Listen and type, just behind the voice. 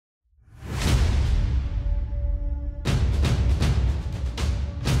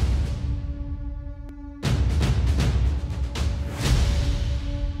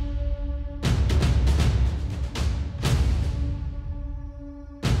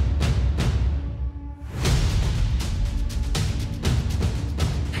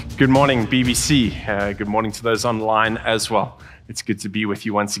Good morning, BBC. Good morning to those online as well. It's good to be with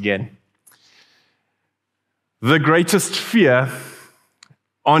you once again. The greatest fear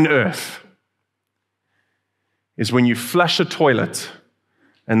on earth is when you flush a toilet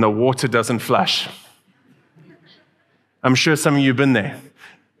and the water doesn't flush. I'm sure some of you have been there.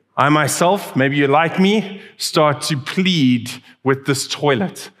 I myself, maybe you're like me, start to plead with this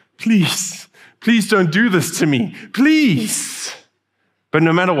toilet. Please don't do this to me. Please. But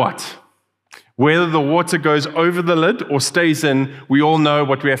no matter what, whether the water goes over the lid or stays in, we all know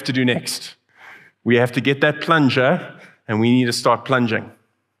what we have to do next. We have to get that plunger, and we need to start plunging.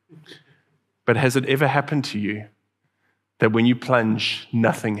 But has it ever happened to you that when you plunge,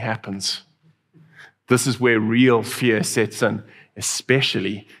 nothing happens? This is where real fear sets in,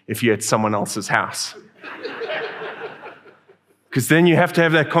 especially if you're at someone else's house. Because then you have to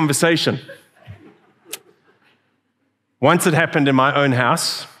have that conversation. Once it happened in my own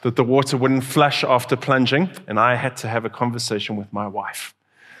house that the water wouldn't flush after plunging, and I had to have a conversation with my wife.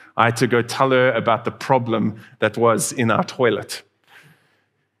 I had to go tell her about the problem that was in our toilet.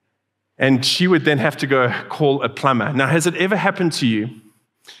 And she would then have to go call a plumber. Now, has it ever happened to you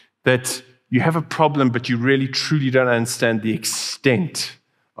that you have a problem, but you really, truly don't understand the extent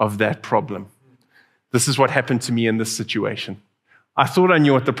of that problem? This is what happened to me in this situation. I thought I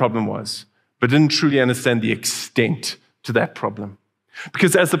knew what the problem was, but didn't truly understand the extent to that problem.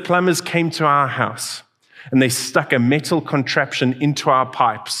 Because as the plumbers came to our house and they stuck a metal contraption into our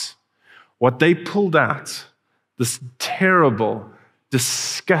pipes, what they pulled out, this terrible,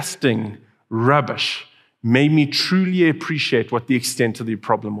 disgusting rubbish, made me truly appreciate what the extent of the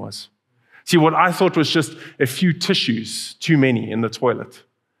problem was. See, what I thought was just a few tissues, too many in the toilet,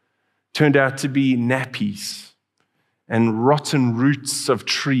 turned out to be nappies and rotten roots of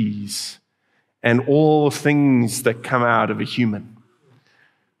trees and all things that come out of a human.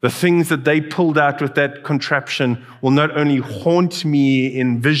 The things that they pulled out with that contraption will not only haunt me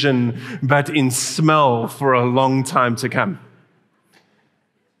in vision, but in smell for a long time to come.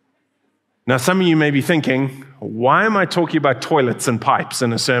 Now, some of you may be thinking, why am I talking about toilets and pipes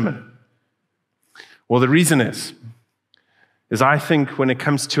in a sermon? Well, the reason is I think when it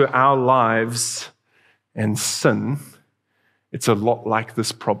comes to our lives and sin, it's a lot like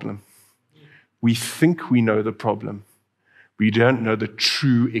this problem. We think we know the problem. We don't know the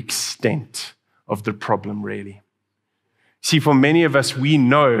true extent of the problem, really. See, for many of us, we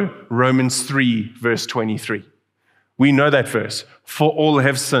know Romans 3, verse 23. We know that verse. For all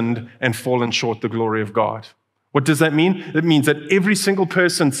have sinned and fallen short the glory of God. What does that mean? It means that every single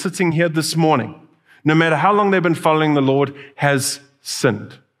person sitting here this morning, no matter how long they've been following the Lord, has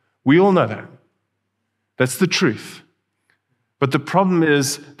sinned. We all know that. That's the truth. But the problem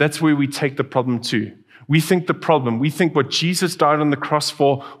is, that's where we take the problem to. We think what Jesus died on the cross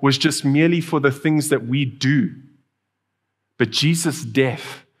for was just merely for the things that we do. But Jesus'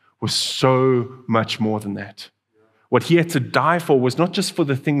 death was so much more than that. What he had to die for was not just for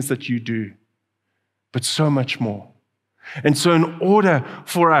the things that you do, but so much more. And so in order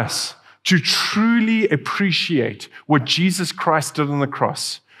for us to truly appreciate what Jesus Christ did on the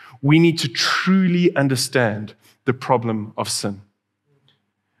cross, we need to truly understand the problem of sin.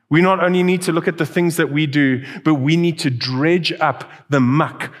 We not only need to look at the things that we do, but we need to dredge up the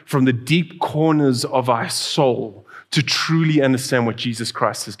muck from the deep corners of our soul to truly understand what Jesus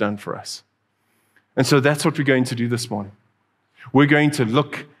Christ has done for us. And so that's what we're going to do this morning. We're going to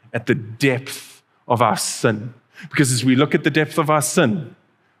look at the depth of our sin. Because as we look at the depth of our sin,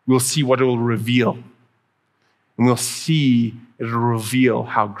 we'll see what it will reveal. And we'll see it will reveal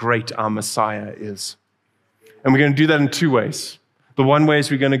how great our Messiah is. And we're going to do that in two ways. The one way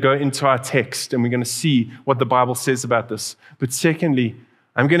is we're going to go into our text and we're going to see what the Bible says about this. But secondly,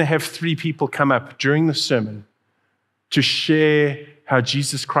 I'm going to have three people come up during the sermon to share how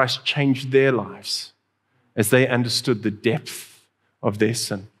Jesus Christ changed their lives as they understood the depth of their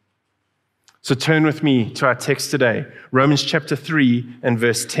sin. So turn with me to our text today, Romans chapter 3 and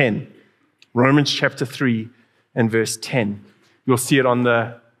verse 10. Romans chapter 3 and verse 10. You'll see it on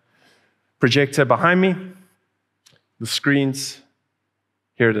the projector behind me. The screens,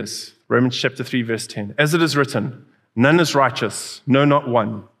 here it is. Romans chapter 3, verse 10. As it is written, none is righteous, no, not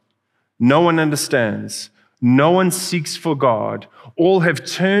one. No one understands. No one seeks for God. All have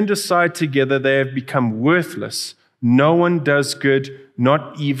turned aside together. They have become worthless. No one does good,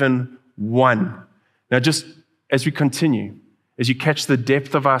 not even one. Now, just as we continue, as you catch the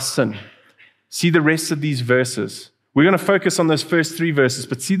depth of our sin, see the rest of these verses. We're going to focus on those first three verses,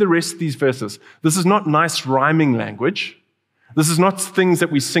 but see the rest of these verses. This is not nice rhyming language. This is not things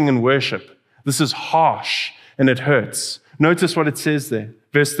that we sing in worship. This is harsh and it hurts. Notice what it says there.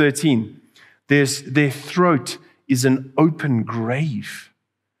 Verse 13, their throat is an open grave.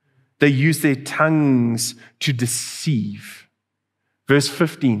 They use their tongues to deceive. Verse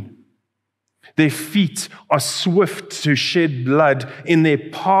 15, their feet are swift to shed blood. In their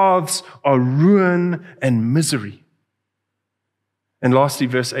paths are ruin and misery. And lastly,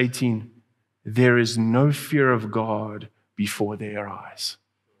 verse 18, there is no fear of God before their eyes.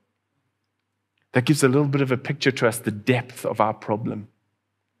 That gives a little bit of a picture to us, the depth of our problem.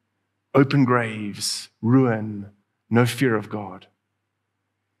 Open graves, ruin, no fear of God.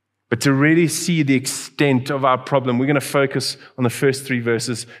 But to really see the extent of our problem, we're going to focus on the first 3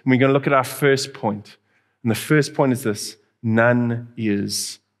 verses, and we're going to look at our first point. And the first point is this: none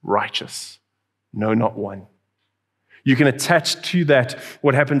is righteous. No, not one. You can attach to that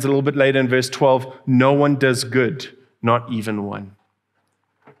what happens a little bit later in verse 12. No one does good, not even one.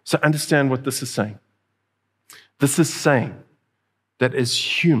 So understand what this is saying. This is saying that as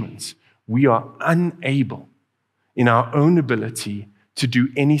humans, we are unable in our own ability to do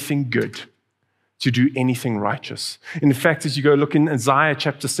anything good, to do anything righteous. In fact, as you go look in Isaiah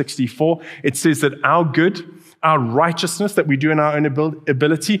chapter 64, it says that our good, our righteousness that we do in our own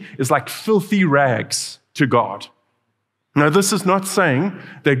ability is like filthy rags to God. Now, this is not saying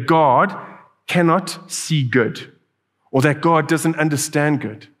that God cannot see good or that God doesn't understand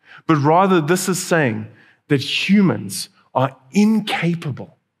good, but rather this is saying that humans are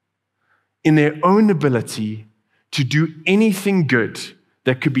incapable in their own ability to do anything good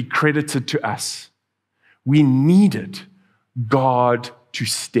that could be credited to us. We needed God to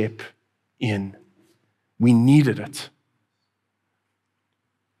step in. We needed it.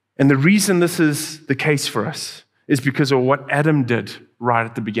 And the reason this is the case for us is because of what Adam did right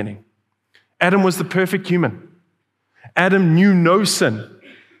at the beginning. Adam was the perfect human. Adam knew no sin.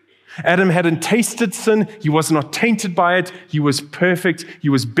 Adam hadn't tasted sin. He was not tainted by it. He was perfect. He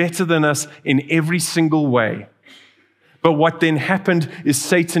was better than us in every single way. But what then happened is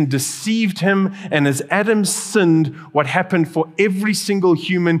Satan deceived him, and as Adam sinned, what happened for every single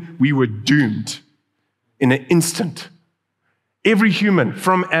human, we were doomed in an instant. Every human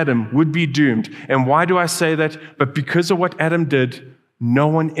from Adam would be doomed. And why do I say that? But because of what Adam did, no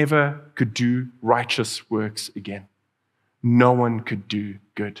one ever could do righteous works again. No one could do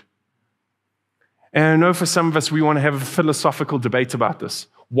good. And I know for some of us, we want to have a philosophical debate about this,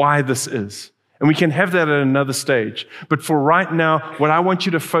 why this is. And we can have that at another stage. But for right now, what I want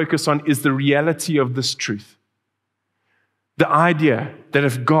you to focus on is the reality of this truth. The idea that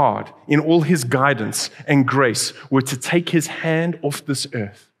if God, in all his guidance and grace, were to take his hand off this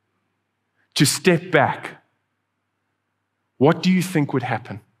earth, to step back, what do you think would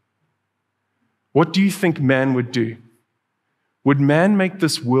happen? What do you think man would do? Would man make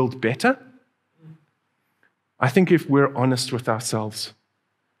this world better? I think if we're honest with ourselves,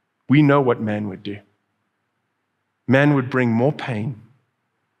 we know what man would do. Man would bring more pain,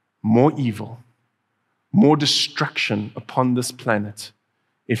 more evil, more destruction upon this planet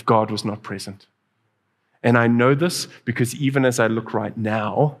if God was not present. And I know this because even as I look right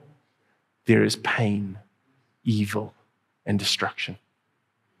now, there is pain, evil, and destruction.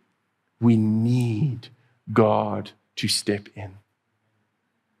 We need God to step in.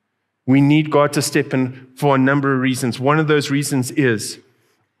 We need God to step in for a number of reasons. One of those reasons is,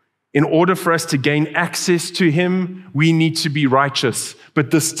 in order for us to gain access to him, we need to be righteous.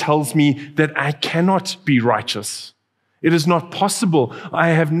 But this tells me that I cannot be righteous. It is not possible. I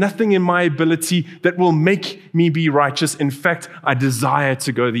have nothing in my ability that will make me be righteous. In fact, I desire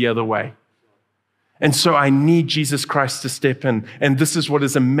to go the other way. And so I need Jesus Christ to step in. And this is what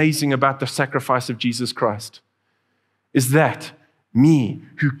is amazing about the sacrifice of Jesus Christ, is that me,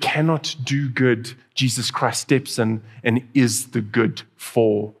 who cannot do good, Jesus Christ steps in and is the good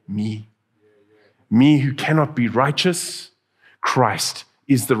for me. Me, who cannot be righteous, Christ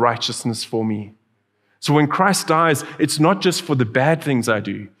is the righteousness for me. So when Christ dies, it's not just for the bad things I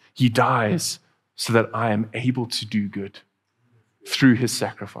do. He dies so that I am able to do good through his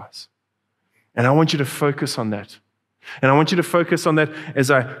sacrifice. And I want you to focus on that. And I want you to focus on that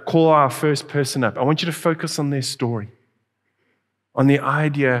as I call our first person up. I want you to focus on their story, on the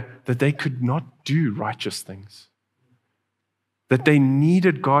idea that they could not do righteous things, that they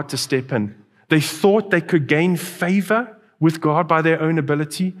needed God to step in. They thought they could gain favor with God by their own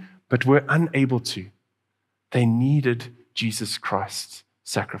ability, but were unable to. They needed Jesus Christ's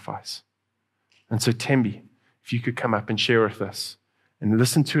sacrifice. And so Tembi, if you could come up and share with us and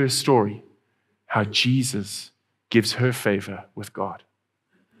listen to her story, how Jesus gives her favor with God.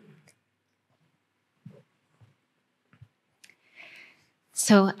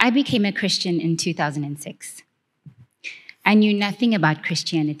 So I became a Christian in 2006. I knew nothing about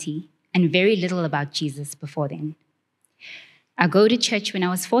Christianity and very little about Jesus before then. I go to church when I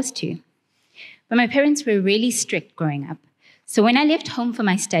was forced to, but my parents were really strict growing up. So when I left home for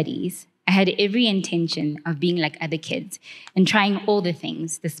my studies, I had every intention of being like other kids and trying all the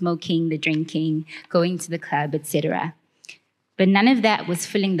things, the smoking, the drinking, going to the club, etc. But none of that was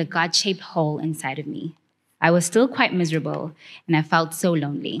filling the God-shaped hole inside of me. I was still quite miserable, and I felt so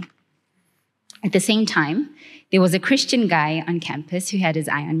lonely. At the same time, there was a Christian guy on campus who had his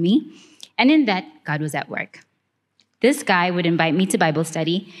eye on me, and in that, God was at work. This guy would invite me to Bible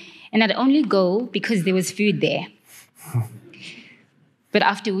study, and I'd only go because there was food there. But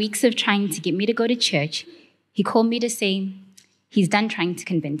after weeks of trying to get me to go to church, he called me to say he's done trying to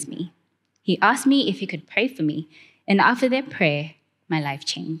convince me. He asked me if he could pray for me, and after that prayer, my life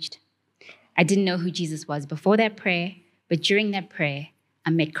changed. I didn't know who Jesus was before that prayer, but during that prayer, I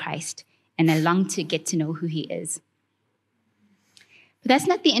met Christ, and I longed to get to know who he is. But that's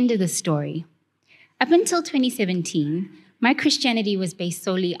not the end of the story. Up until 2017, my Christianity was based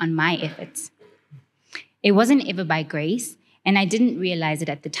solely on my efforts. It wasn't ever by grace, and I didn't realize it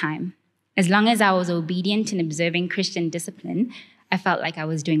at the time. As long as I was obedient and observing Christian discipline, I felt like I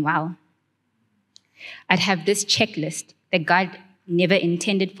was doing well. I'd have this checklist that God never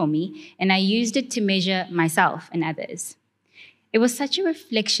intended for me, and I used it to measure myself and others. It was such a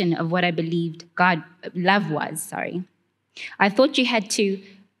reflection of what I believed love was. I thought you had to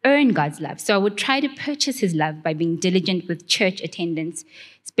earn God's love, so I would try to purchase his love by being diligent with church attendance,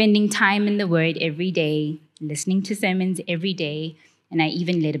 spending time in the Word every day, listening to sermons every day, and I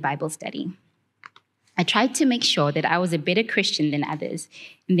even led a Bible study. I tried to make sure that I was a better Christian than others,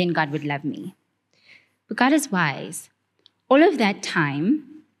 and then God would love me. But God is wise. All of that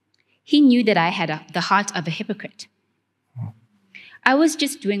time, he knew that I had the heart of a hypocrite. I was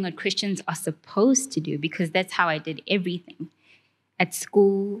just doing what Christians are supposed to do because that's how I did everything. At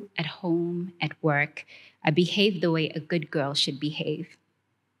school, at home, at work, I behaved the way a good girl should behave.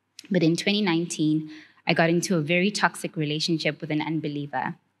 But in 2019, I got into a very toxic relationship with an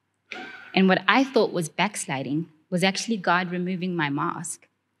unbeliever. And what I thought was backsliding was actually God removing my mask.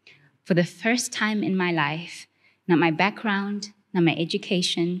 For the first time in my life, not my background, not my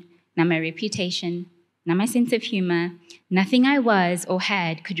education, not my reputation, not my sense of humor, nothing I was or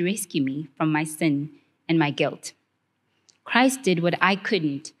had could rescue me from my sin and my guilt. Christ did what I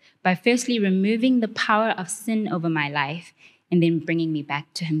couldn't by firstly removing the power of sin over my life and then bringing me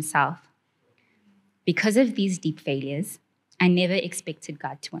back to himself. Because of these deep failures, I never expected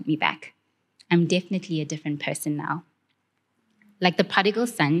God to want me back. I'm definitely a different person now. Like the prodigal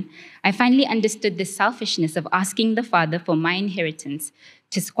son, I finally understood the selfishness of asking the Father for my inheritance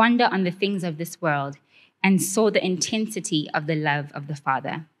to squander on the things of this world and saw the intensity of the love of the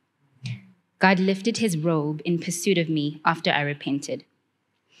Father. God lifted his robe in pursuit of me after I repented.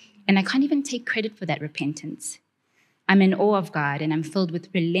 And I can't even take credit for that repentance. I'm in awe of God and I'm filled with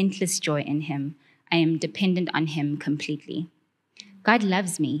relentless joy in him. I am dependent on him completely. God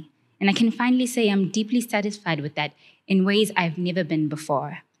loves me, and I can finally say I'm deeply satisfied with that in ways I've never been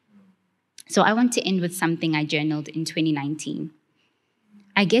before. So I want to end with something I journaled in 2019.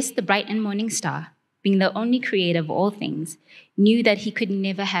 I guess the bright and morning star, being the only creator of all things, knew that he could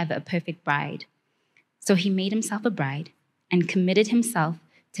never have a perfect bride. So he made himself a bride and committed himself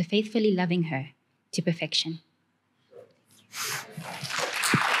to faithfully loving her to perfection.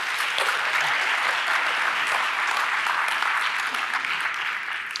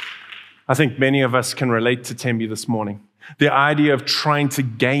 I think many of us can relate to Tembi this morning. The idea of trying to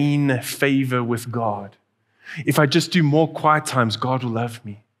gain favor with God. If I just do more quiet times, God will love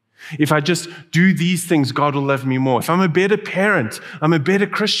me. If I just do these things, God will love me more. If I'm a better parent, I'm a better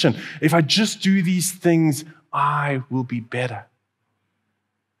Christian. If I just do these things, I will be better.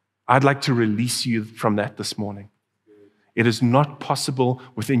 I'd like to release you from that this morning. It is not possible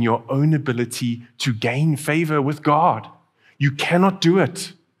within your own ability to gain favor with God. You cannot do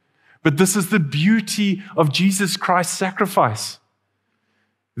it. But this is the beauty of Jesus Christ's sacrifice.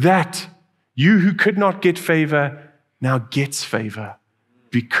 That you who could not get favor now gets favor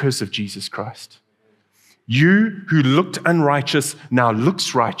because of Jesus Christ. You who looked unrighteous now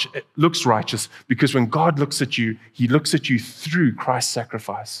looks righteous because when God looks at you, he looks at you through Christ's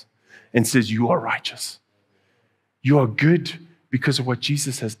sacrifice and says, you are righteous. You are good because of what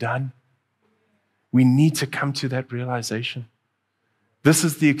Jesus has done. We need to come to that realization. This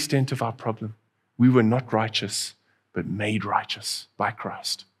is the extent of our problem. We were not righteous, but made righteous by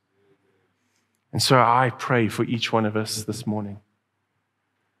Christ. And so I pray for each one of us this morning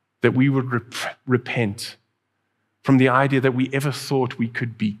that we would repent from the idea that we ever thought we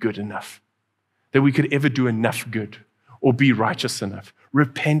could be good enough, that we could ever do enough good, or be righteous enough.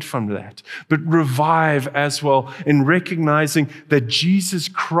 Repent from that. But revive as well in recognizing that Jesus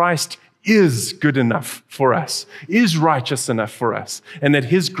Christ is good enough for us, is righteous enough for us, and that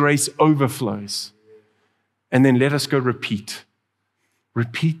his grace overflows. And then let us go repeat.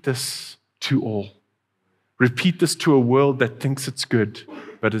 Repeat this to all. Repeat this to a world that thinks it's good,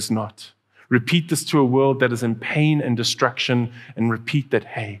 but is not. Repeat this to a world that is in pain and destruction, and repeat that,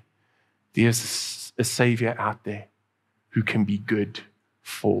 hey, there's a Savior out there who can be good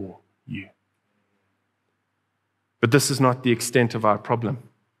for you. But this is not the extent of our problem.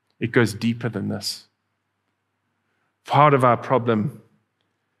 It goes deeper than this. Part of our problem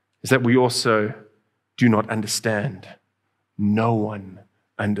is that we also do not understand. No one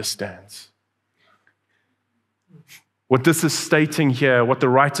understands. What this is stating here, what the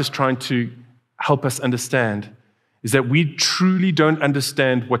writer is trying to help us understand, is that we truly don't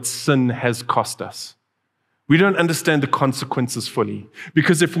understand what sin has cost us. We don't understand the consequences fully.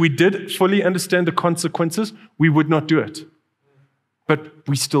 Because if we did fully understand the consequences, we would not do it. But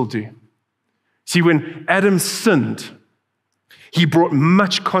we still do. See, when Adam sinned, he brought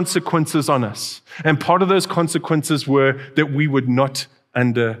much consequences on us. And part of those consequences were that we would not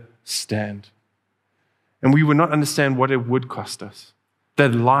understand. And we would not understand what it would cost us.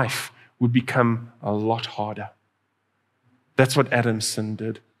 That life would become a lot harder. That's what Adam's sin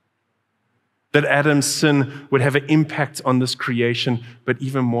did. That Adam's sin would have an impact on this creation, but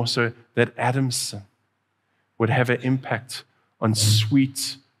even more so, that Adam's sin would have an impact on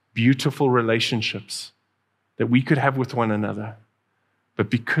sweet, beautiful relationships that we could have with one another.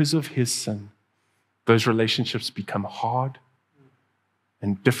 But because of his sin, those relationships become hard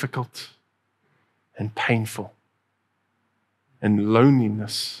and difficult and painful. And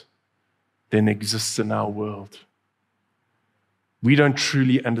loneliness then exists in our world. We don't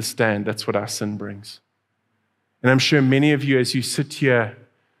truly understand that's what our sin brings. And I'm sure many of you, as you sit here,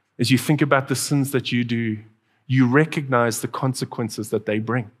 as you think about the sins that you do, you recognize the consequences that they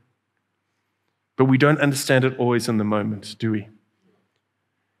bring. But we don't understand it always in the moment, do we?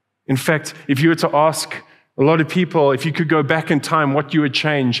 In fact, if you were to ask a lot of people, if you could go back in time, what you would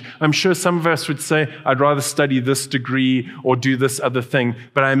change, I'm sure some of us would say, I'd rather study this degree or do this other thing.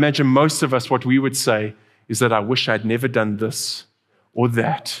 But I imagine most of us, what we would say is that I wish I'd never done this or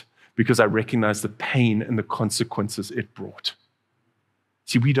that, because I recognize the pain and the consequences it brought.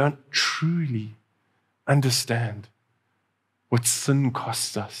 See, we don't truly understand what sin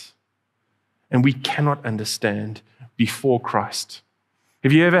costs us. And we cannot understand before Christ.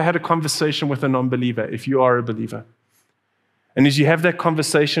 Have you ever had a conversation with a non-believer, if you are a believer? And as you have that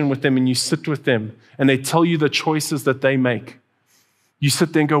conversation with them and you sit with them and they tell you the choices that they make, you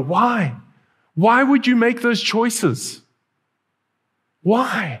sit there and go, why? Why would you make those choices?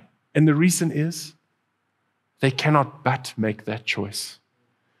 Why? And the reason is they cannot but make that choice.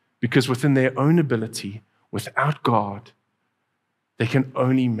 Because within their own ability, without God, they can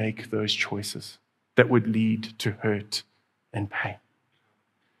only make those choices that would lead to hurt and pain.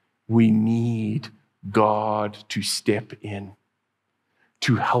 We need God to step in,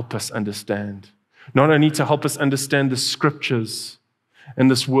 to help us understand. Not only to help us understand the scriptures in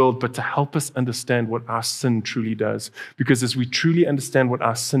this world, but to help us understand what our sin truly does. Because as we truly understand what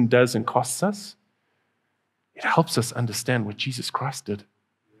our sin does and costs us, it helps us understand what Jesus Christ did.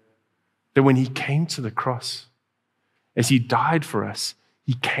 That when he came to the cross, as he died for us,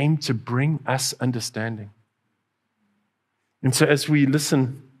 he came to bring us understanding. And so as we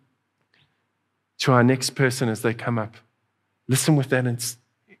listen to our next person as they come up, listen with that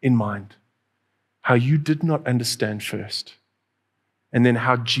in mind. How you did not understand first, and then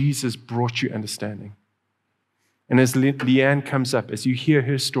how Jesus brought you understanding. And as Leanne comes up, as you hear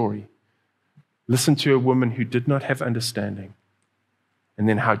her story, listen to a woman who did not have understanding, and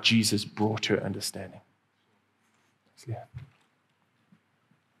then how Jesus brought her understanding.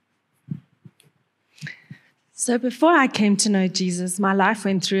 So before I came to know Jesus, my life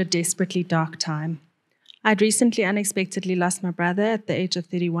went through a desperately dark time. I'd recently unexpectedly lost my brother at the age of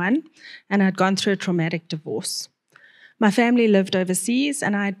 31, and I'd gone through a traumatic divorce. My family lived overseas,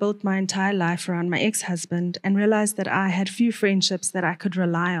 and I had built my entire life around my ex-husband and realized that I had few friendships that I could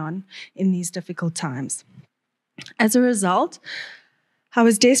rely on in these difficult times. As a result, I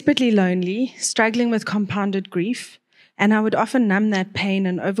was desperately lonely, struggling with compounded grief, and I would often numb that pain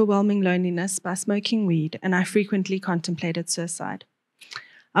and overwhelming loneliness by smoking weed, and I frequently contemplated suicide.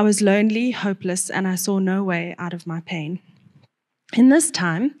 I was lonely, hopeless, and I saw no way out of my pain. In this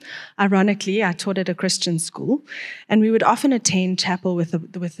time, ironically, I taught at a Christian school, and we would often attend chapel with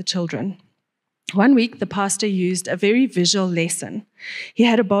the children. One week, the pastor used a very visual lesson. He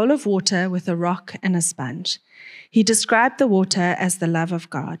had a bowl of water with a rock and a sponge. He described the water as the love of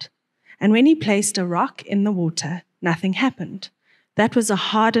God. And when he placed a rock in the water, nothing happened. That was a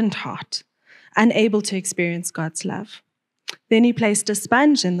hardened heart, unable to experience God's love. Then he placed a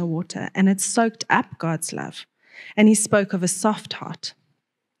sponge in the water, and it soaked up God's love. And he spoke of a soft heart.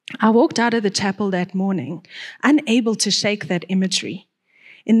 I walked out of the chapel that morning, unable to shake that imagery.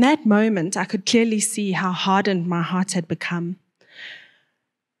 In that moment, I could clearly see how hardened my heart had become.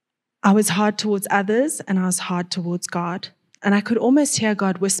 I was hard towards others, and I was hard towards God. And I could almost hear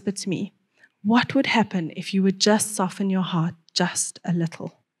God whisper to me, "What would happen if you would just soften your heart just a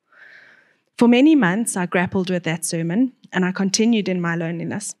little?" For many months, I grappled with that sermon, and I continued in my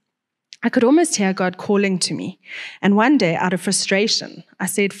loneliness. I could almost hear God calling to me. And one day, out of frustration, I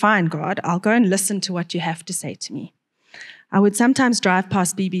said, "Fine, God, I'll go and listen to what you have to say to me." I would sometimes drive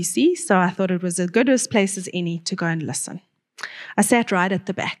past BBC, so I thought it was as good a place as any to go and listen. I sat right at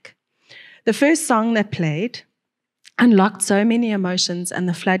the back. The first song that played unlocked so many emotions, and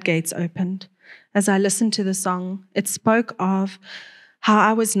the floodgates opened. As I listened to the song, it spoke of how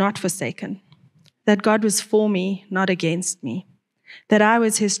I was not forsaken, that God was for me, not against me, that I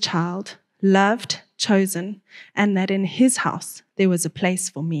was his child, loved, chosen, and that in his house there was a place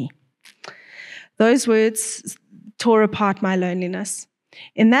for me. Those words tore apart my loneliness.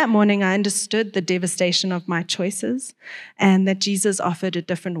 In that morning, I understood the devastation of my choices and that Jesus offered a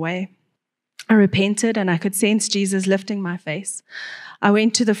different way. I repented, and I could sense Jesus lifting my face. I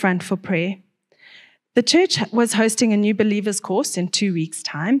went to the front for prayer. The church was hosting a new believers course in 2 weeks'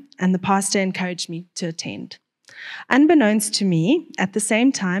 time, and the pastor encouraged me to attend. Unbeknownst to me, at the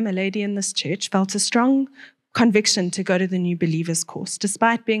same time, a lady in this church felt a strong conviction to go to the new believers course,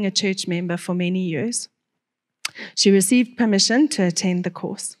 despite being a church member for many years. She received permission to attend the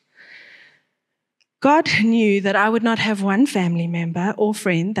course. God knew that I would not have one family member or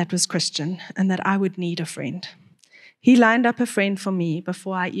friend that was Christian, and that I would need a friend. He lined up a friend for me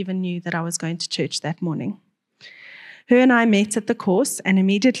before I even knew that I was going to church that morning. Her and I met at the course and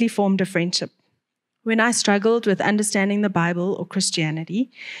immediately formed a friendship. When I struggled with understanding the Bible or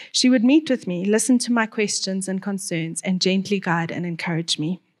Christianity, she would meet with me, listen to my questions and concerns, and gently guide and encourage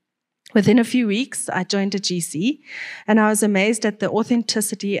me. Within a few weeks, I joined a GC, and I was amazed at the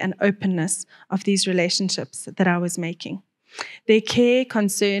authenticity and openness of these relationships that I was making. Their care,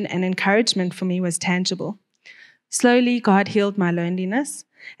 concern, and encouragement for me was tangible. Slowly, God healed my loneliness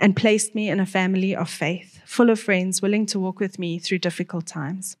and placed me in a family of faith, full of friends willing to walk with me through difficult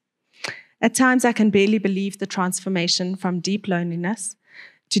times. At times, I can barely believe the transformation from deep loneliness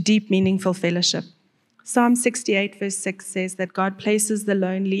to deep, meaningful fellowship. Psalm 68 verse 6 says that God places the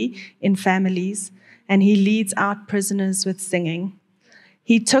lonely in families, and he leads out prisoners with singing.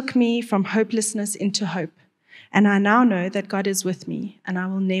 He took me from hopelessness into hope, and I now know that God is with me, and I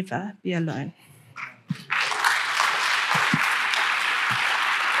will never be alone.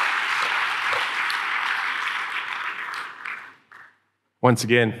 Once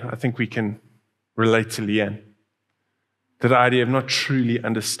again, I think we can relate to Leanne. That idea of not truly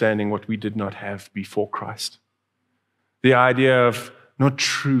understanding what we did not have before Christ. The idea of not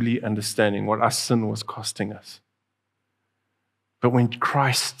truly understanding what our sin was costing us. But when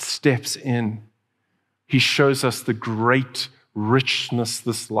Christ steps in, he shows us the great richness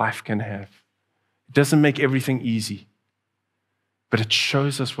this life can have. It doesn't make everything easy, but it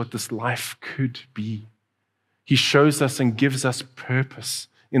shows us what this life could be. He shows us and gives us purpose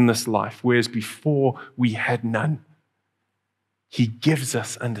in this life, whereas before we had none. He gives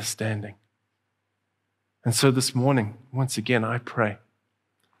us understanding. And so this morning, once again, I pray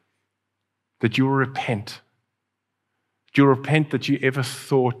that you'll repent. You'll repent that you ever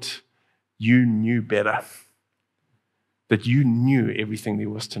thought you knew better, that you knew everything there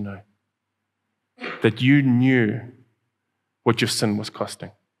was to know, that you knew what your sin was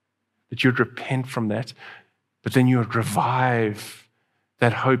costing, that you'd repent from that, but then you would revive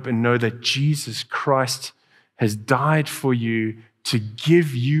that hope and know that Jesus Christ has died for you to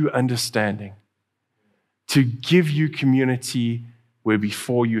give you understanding, to give you community where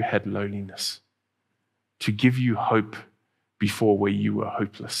before you had loneliness, to give you hope before where you were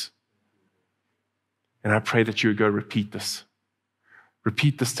hopeless. And I pray that you would go repeat this.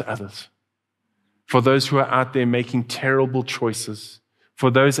 Repeat this to others. For those who are out there making terrible choices,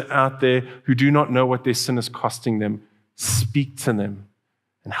 for those out there who do not know what their sin is costing them, speak to them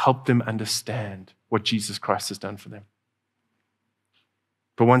and help them understand what Jesus Christ has done for them.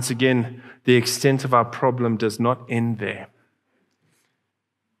 But once again, the extent of our problem does not end there.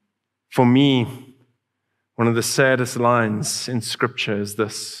 For me, one of the saddest lines in Scripture is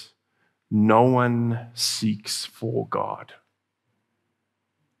this: no one seeks for God.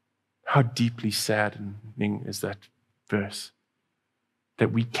 How deeply saddening is that verse,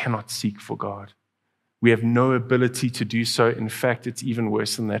 that we cannot seek for God. We have no ability to do so. In fact, it's even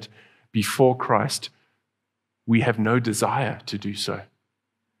worse than that. Before Christ, we have no desire to do so.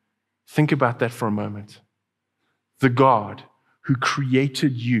 Think about that for a moment. The God who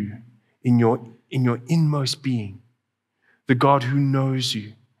created you in your inmost being, the God who knows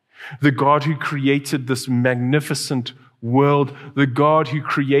you, the God who created this magnificent world, the God who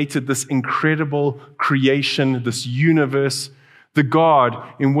created this incredible creation, this universe, the God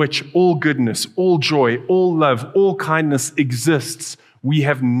in which all goodness, all joy, all love, all kindness exists. We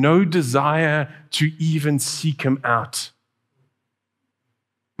have no desire to even seek him out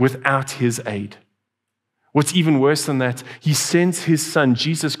without his aid. What's even worse than that, he sends his son,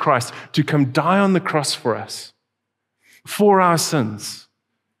 Jesus Christ, to come die on the cross for us, for our sins.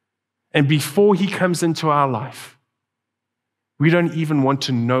 And before he comes into our life, we don't even want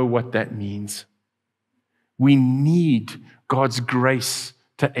to know what that means. We need God's grace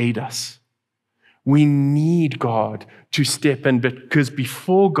to aid us. We need God to step in, because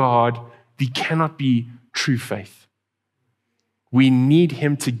before God, there cannot be true faith. We need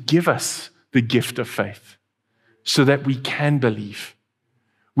him to give us the gift of faith so that we can believe.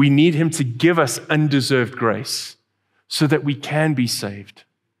 We need him to give us undeserved grace so that we can be saved,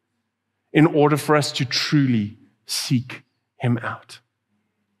 in order for us to truly seek him out.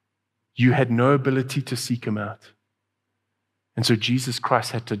 You had no ability to seek him out. And so Jesus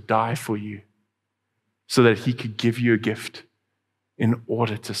Christ had to die for you so that he could give you a gift in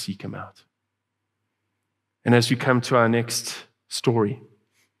order to seek him out. And as we come to our next story,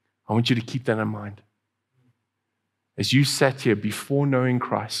 I want you to keep that in mind. As you sat here before knowing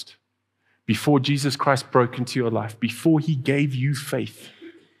Christ, before Jesus Christ broke into your life, before he gave you faith,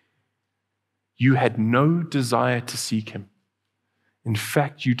 you had no desire to seek him. In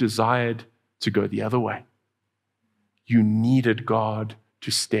fact, you desired to go the other way. You needed God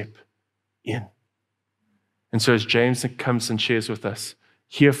to step in. And so as James comes and shares with us,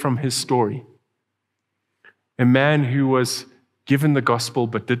 hear from his story. A man who was given the gospel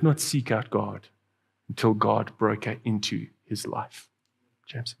but did not seek out God until God broke into his life.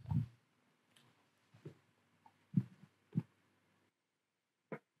 James.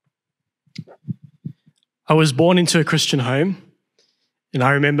 I was born into a Christian home, and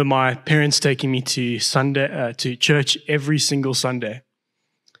I remember my parents taking me to church every single Sunday.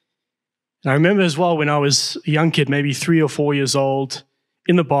 And I remember as well when I was a young kid, maybe 3 or 4 years old,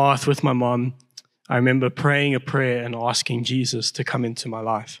 in the bath with my mom, I remember praying a prayer and asking Jesus to come into my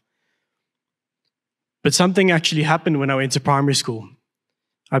life. But something actually happened when I went to primary school.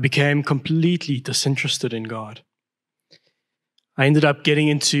 I became completely disinterested in God. I ended up getting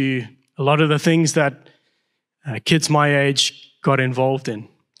into a lot of the things that kids my age got involved in,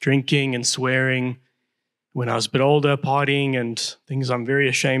 drinking and swearing. When I was a bit older, partying and things I'm very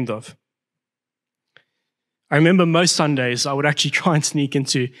ashamed of. I remember most Sundays I would actually try and sneak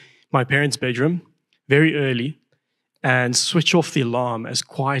into my parents' bedroom very early and switch off the alarm as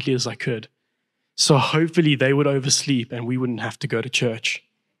quietly as I could. So hopefully they would oversleep and we wouldn't have to go to church.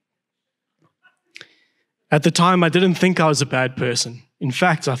 At the time, I didn't think I was a bad person. In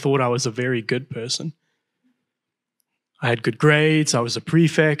fact, I thought I was a very good person. I had good grades, I was a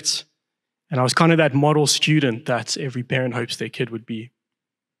prefect, and I was kind of that model student that every parent hopes their kid would be.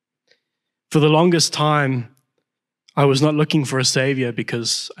 For the longest time, I was not looking for a savior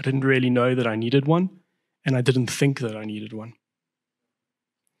because I didn't really know that I needed one, and I didn't think that I needed one.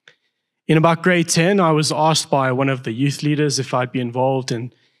 In about grade 10, I was asked by one of the youth leaders if I'd be involved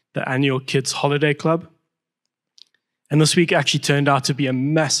in the annual kids' holiday club. And this week actually turned out to be a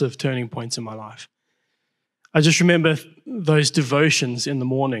massive turning point in my life. I just remember those devotions in the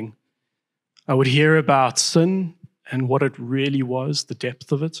morning. I would hear about sin and what it really was, the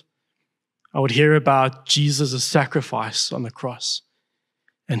depth of it. I would hear about Jesus' sacrifice on the cross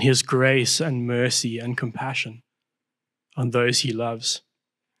and his grace and mercy and compassion on those he loves.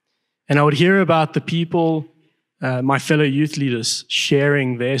 And I would hear about the people, my fellow youth leaders,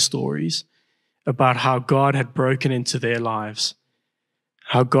 sharing their stories about how God had broken into their lives,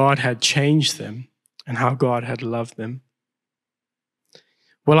 how God had changed them, and how God had loved them.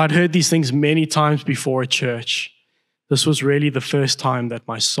 Well, I'd heard these things many times before at church. This was really the first time that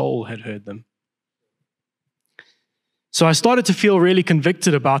my soul had heard them. So I started to feel really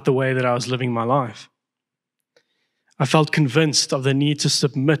convicted about the way that I was living my life. I felt convinced of the need to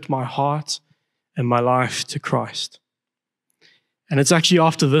submit my heart and my life to Christ. And it's actually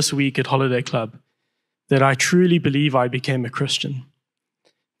after this week at Holiday Club that I truly believe I became a Christian,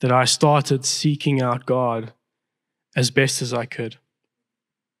 that I started seeking out God as best as I could.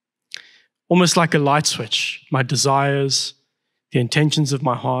 Almost like a light switch, my desires, the intentions of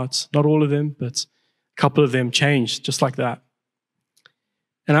my heart, not all of them, but a couple of them changed just like that.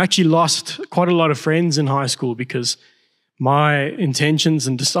 And I actually lost quite a lot of friends in high school because my intentions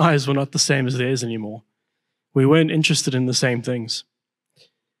and desires were not the same as theirs anymore. We weren't interested in the same things.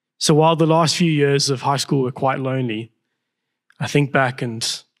 So while the last few years of high school were quite lonely, I think back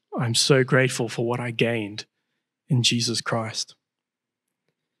and I'm so grateful for what I gained in Jesus Christ.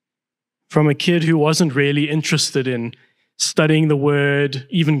 From a kid who wasn't really interested in studying the word,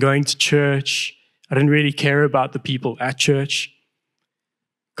 even going to church, I didn't really care about the people at church.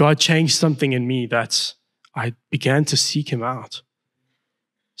 God changed something in me that I began to seek him out.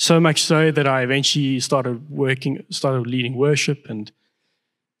 So much so that I eventually started leading worship and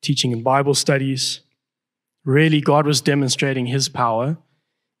teaching in Bible studies. Really, God was demonstrating his power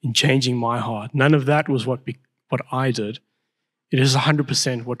in changing my heart. None of that was what I did. It is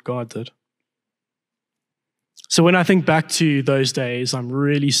 100% what God did. So when I think back to those days, I'm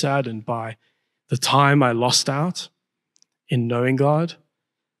really saddened by the time I lost out in knowing God.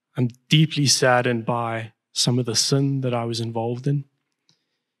 I'm deeply saddened by some of the sin that I was involved in.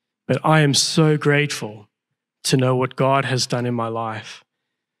 But I am so grateful to know what God has done in my life,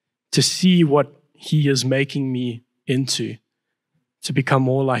 to see what he is making me into, to become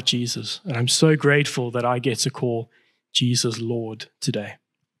more like Jesus. And I'm so grateful that I get to call Jesus Lord today.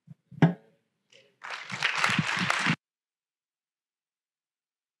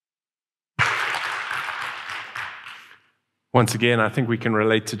 Once again, I think we can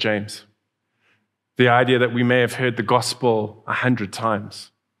relate to James. The idea that we may have heard the gospel 100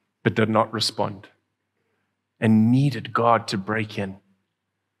 times, but did not respond, and needed God to break in,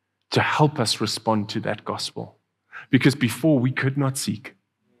 to help us respond to that gospel. Because before we could not seek.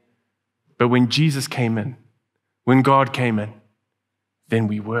 But when Jesus came in, when God came in, then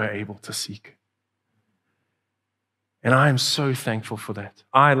we were able to seek. And I am so thankful for that.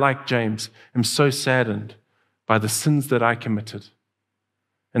 I, like James, am so saddened by the sins that I committed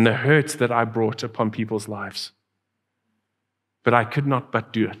and the hurt that I brought upon people's lives. But I could not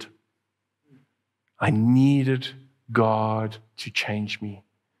but do it. I needed God to change me.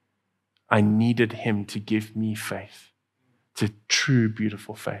 I needed him to give me faith, to true,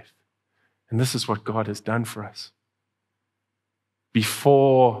 beautiful faith. And this is what God has done for us.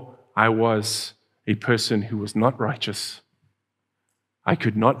 Before I was a person who was not righteous, I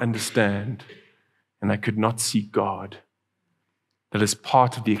could not understand and I could not seek God. That is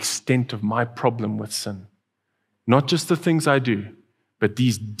part of the extent of my problem with sin. Not just the things I do, but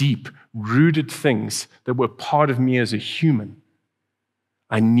these deep, rooted things that were part of me as a human.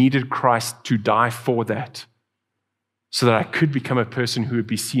 I needed Christ to die for that so that I could become a person who would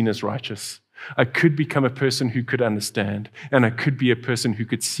be seen as righteous. I could become a person who could understand, and I could be a person who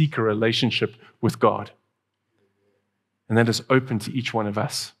could seek a relationship with God. And that is open to each one of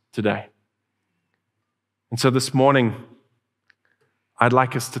us today. And so this morning, I'd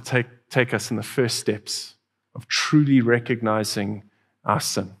like us to take us in the first steps of truly recognizing our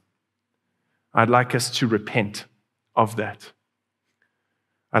sin. I'd like us to repent of that.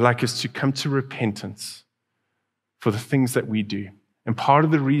 I'd like us to come to repentance for the things that we do. And part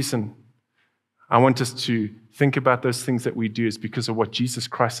of the reason I want us to think about those things that we do is because of what Jesus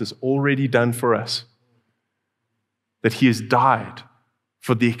Christ has already done for us. That he has died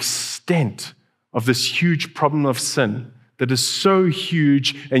for the extent of this huge problem of sin that is so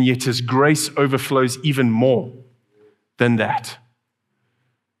huge, and yet his grace overflows even more than that.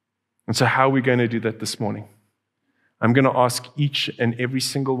 And so how are we going to do that this morning? I'm going to ask each and every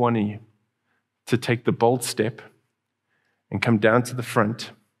single one of you to take the bold step and come down to the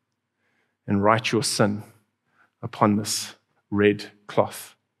front and write your sin upon this red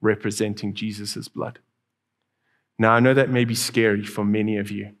cloth representing Jesus' blood. Now, I know that may be scary for many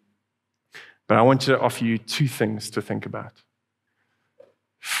of you, but I want to offer you two things to think about.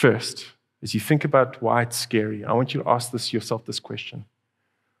 First, as you think about why it's scary, I want you to ask yourself this question.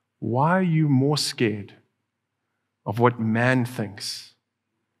 Why are you more scared of what man thinks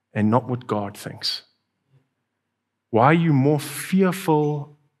and not what God thinks? Why are you more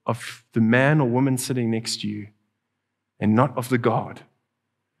fearful of the man or woman sitting next to you and not of the God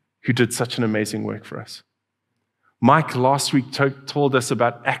who did such an amazing work for us? Mike last week told us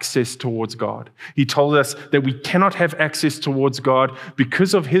about access towards God. He told us that we cannot have access towards God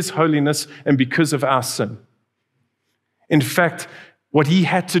because of his holiness and because of our sin. In fact, what he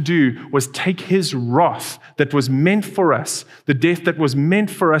had to do was take his wrath that was meant for us, the death that was meant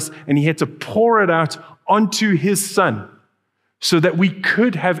for us, and he had to pour it out onto his son so that we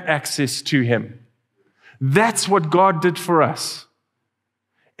could have access to him. That's what God did for us.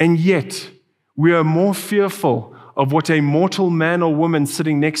 And yet, we are more fearful of what a mortal man or woman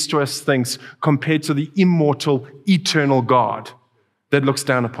sitting next to us thinks compared to the immortal, eternal God that looks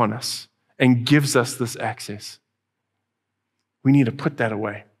down upon us and gives us this access. We need to put that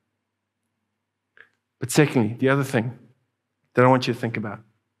away. But secondly, the other thing that I want you to think about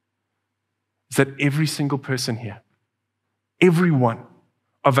is that every single person here, every one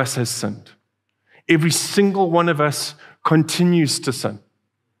of us has sinned. Every single one of us continues to sin.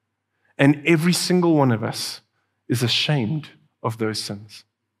 And every single one of us is ashamed of those sins.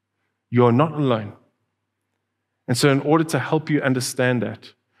 You are not alone. And so in order to help you understand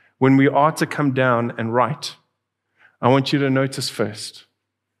that, when we are to come down and write, I want you to notice first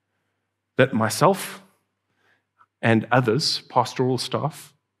that myself and others, pastoral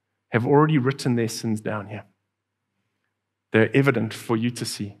staff, have already written their sins down here. They're evident for you to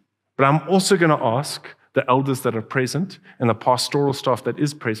see. But I'm also going to ask the elders that are present and the pastoral staff that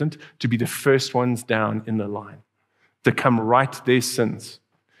is present to be the first ones down in the line, to come write their sins.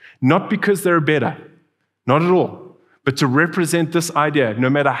 Not because they're better, not at all, but to represent this idea, no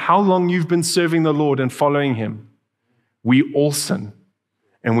matter how long you've been serving the Lord and following him, we all sin,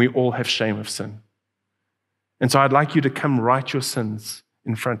 and we all have shame of sin. And so I'd like you to come write your sins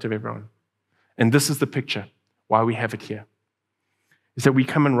in front of everyone. And this is the picture, why we have it here, is that we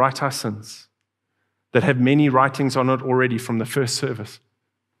come and write our sins that have many writings on it already from the first service.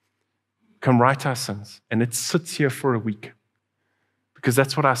 Come write our sins, and it sits here for a week, because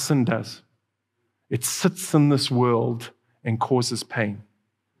that's what our sin does. It sits in this world and causes pain.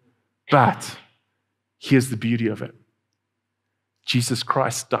 But here's the beauty of it. Jesus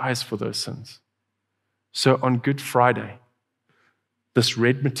Christ dies for those sins. So on Good Friday, this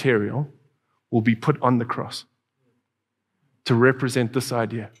red material will be put on the cross to represent this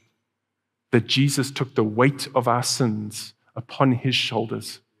idea that Jesus took the weight of our sins upon his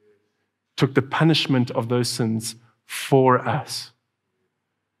shoulders, took the punishment of those sins for us.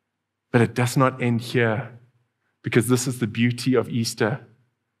 But it does not end here, because this is the beauty of Easter,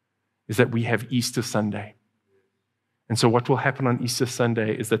 is that we have Easter Sunday. And so what will happen on Easter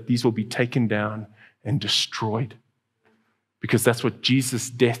Sunday is that these will be taken down and destroyed, because that's what Jesus'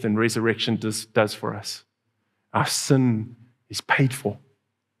 death and resurrection does for us. Our sin is paid for,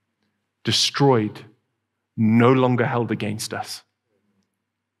 destroyed, no longer held against us.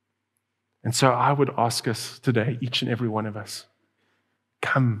 And so I would ask us today, each and every one of us,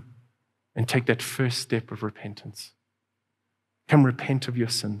 come and take that first step of repentance. Come repent of your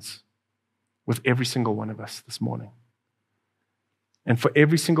sins with every single one of us this morning. And for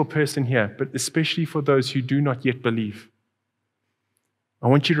every single person here, but especially for those who do not yet believe, I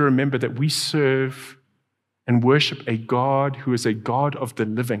want you to remember that we serve and worship a God who is a God of the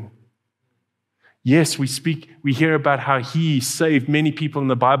living. Yes, we hear about how he saved many people in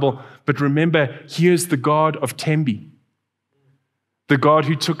the Bible, but remember, here's the God of Tembi, the God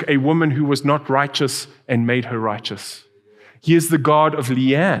who took a woman who was not righteous and made her righteous. Here's the God of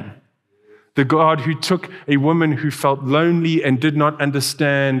Leanne, the God who took a woman who felt lonely and did not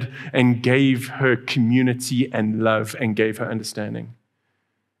understand and gave her community and love and gave her understanding.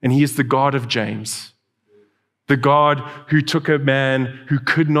 And he is the God of James, the God who took a man who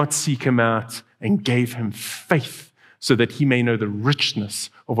could not seek him out and gave him faith so that he may know the richness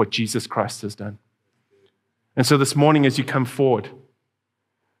of what Jesus Christ has done. And so this morning, as you come forward,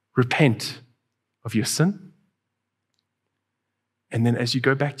 repent of your sin. And then as you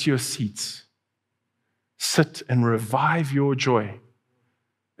go back to your seats, sit and revive your joy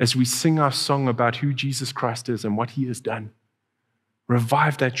as we sing our song about who Jesus Christ is and what he has done.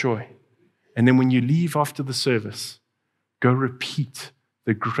 Revive that joy. And then when you leave after the service, go repeat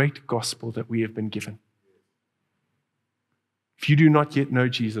the great gospel that we have been given. If you do not yet know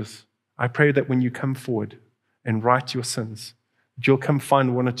Jesus, I pray that when you come forward and write your sins, that you'll come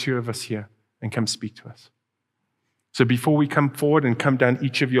find one or two of us here and come speak to us. So before we come forward and come down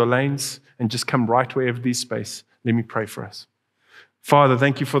each of your lanes and just come right wherever there's space, let me pray for us. Father,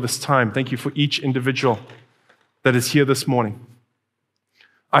 thank you for this time. Thank you for each individual that is here this morning.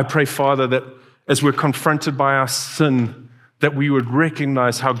 I pray, Father, that as we're confronted by our sin, that we would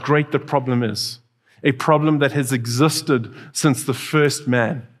recognize how great the problem is, a problem that has existed since the first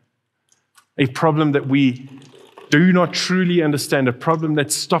man, a problem that we do not truly understand, a problem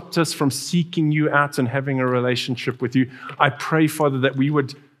that stopped us from seeking you out and having a relationship with you. I pray, Father, that we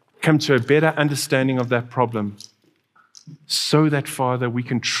would come to a better understanding of that problem so that, Father, we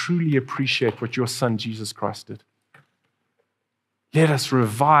can truly appreciate what your Son, Jesus Christ, did. Let us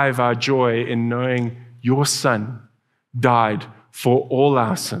revive our joy in knowing your Son died for all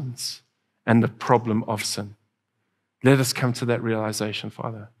our sins and the problem of sin. Let us come to that realization,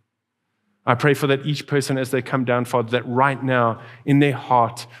 Father. I pray for that each person as they come down, Father, that right now in their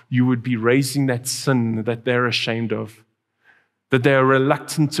heart, you would be raising that sin that they're ashamed of, that they are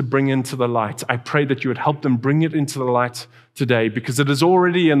reluctant to bring into the light. I pray that you would help them bring it into the light today, because it is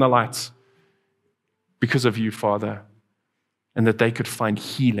already in the light because of you, Father, and that they could find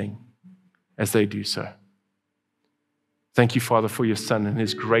healing as they do so. Thank you, Father, for your Son and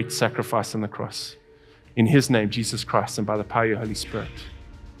his great sacrifice on the cross. In his name, Jesus Christ, and by the power of your Holy Spirit.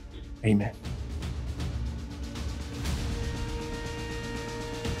 Amen.